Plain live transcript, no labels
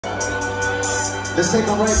Let's take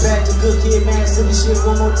them right back to Good Kid, Man City shit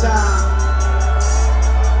one more time.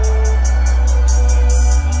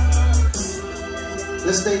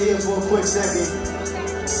 Let's stay here for a quick second.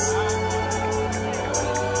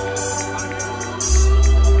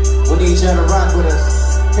 We need y'all to rock with us.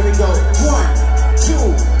 Here we go. 1, 2.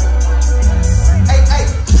 Hey, hey.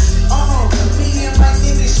 Me and my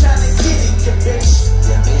niggas tryna get it, yeah, bitch.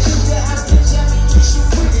 Yeah, bitch. You the house to Jimmy, get you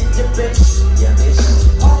with it, yeah, bitch. Yeah, bitch.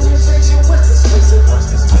 Only infection, what's the space? What's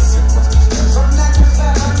the space? From 9 to 5,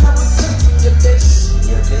 I know it's taking, yeah, bitch.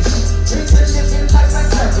 Yeah, bitch. Dreams of living life like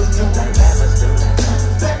rappers do. Like rappers do.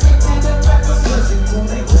 Back in the rappers wasn't cool,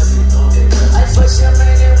 they wasn't cool. I fuck your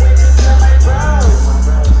man and when you tell my bro.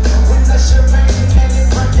 When I should man and it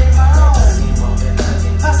brought them on.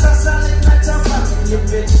 I saw selling like I'm fucking, yeah,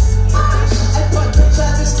 bitch. I put the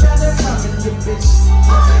charges down and fucking, yeah, bitch.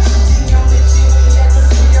 The only thing we had to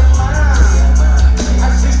free your mind.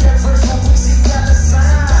 I fixed that first one, we see got a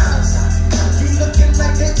sign. You looking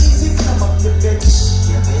like the easy come up, yeah, bitch.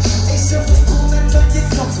 Ain't simple cool and know you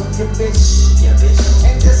come from, yeah, bitch.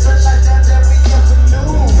 Ain't this a lot down that we ever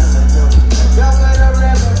knew? Y'all better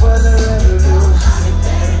rapping for the revenue.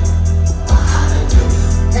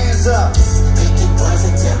 Hands up. Make it boys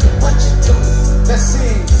and tell me what you do. Let's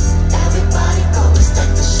sing. Everybody go and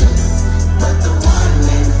start to shoot. But the one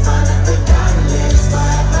in front of the gun lives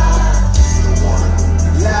forever.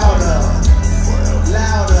 Louder.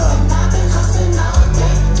 Louder. And I've been hustling all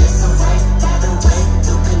day. Just away, by the way,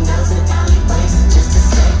 through canals and alleyways. Just to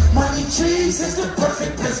say, money trees is the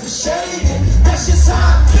perfect place for shading. That's just how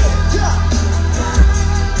I feel. Yeah.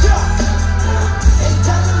 Yeah. Ain't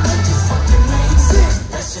dollar like just fucking amazing.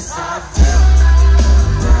 That's just how I feel.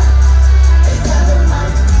 Ain't dollar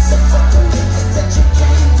like so fucking niggas that you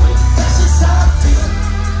came with. That's just how I feel.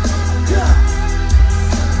 Yeah.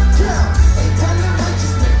 Yeah. Ain't dollar like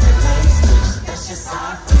just make that name switch. That's just how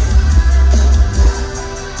I feel.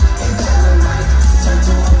 Ain't dollar like turn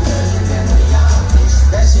to a million and we all bitch.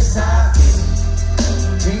 That's just how I feel.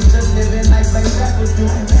 Dreams of living life like rappers do.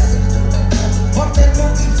 Fuck that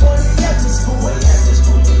movie for the after school.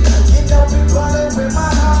 You know we ballin' with my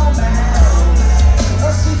home, man. No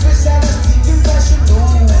secrets out of Steve, fashion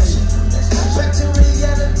room. Back to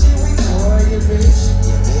reality, we warrior, bitch.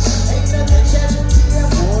 Ain't nothing casualty, I'm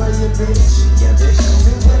warrior, bitch.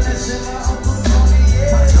 Do what I said, my Uncle Tony,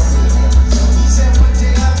 yeah. He said one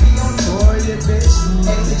day I'll be on tour, yeah, bitch.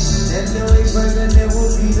 Hey, that little version never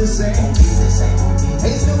will be the same.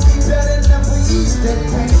 Ain't no be better enough for ease that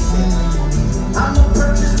pain. I'ma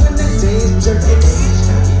purchase when the day is jerking.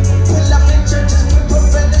 Pull up in churches with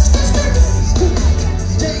propellers.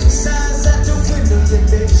 Take signs out the window, yeah,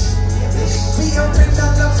 bitch. We open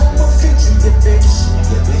up love for my future, yeah, bitch.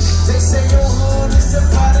 They say your hood is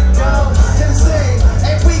about to go. They say,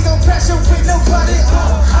 hey, we gon' crash up with nobody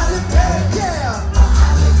on Hollywood, yeah.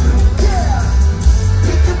 Yeah.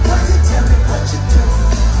 Pick the boys and tell me what you do.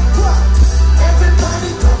 What? Everybody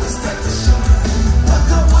go respect the show. But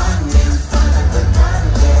the one in front of the gun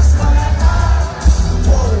lives forever.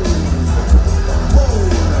 Whoa.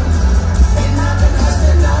 And I've been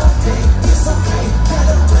hustling all day. It's okay, get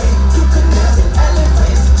away. You could never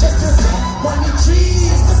elevate. Just to say, money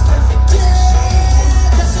trees is the perfect day.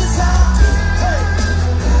 That's just how I feel. Hey.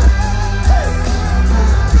 Hey.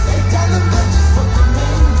 Ain't dollar much just for the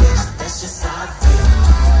main bitch. That's just how I feel.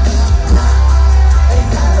 Ain't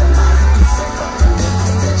dollar money, so fuck the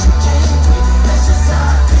niggas that you came with. That's just how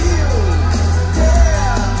I feel.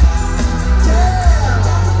 Yeah. Yeah.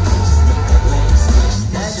 Just make that lane switch.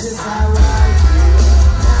 That's just how I feel.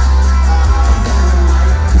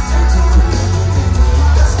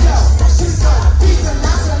 Let's go. That's just how I feel. The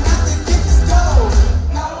last one out to get this dough.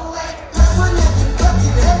 No way. That one at the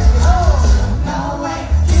bucket heavy hole. No way.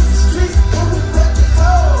 Hit the streets when we break the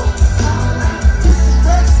code. No way. Hit the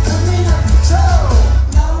brakes coming up control.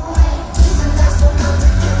 No way. The last one out to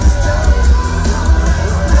get this dough. No way.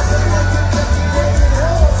 Nothing like the bucket heavy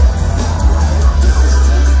hole. No way. Hit the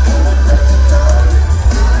streets when we break the code.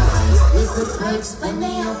 Hit the brakes when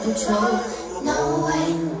they out control. No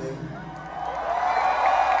way.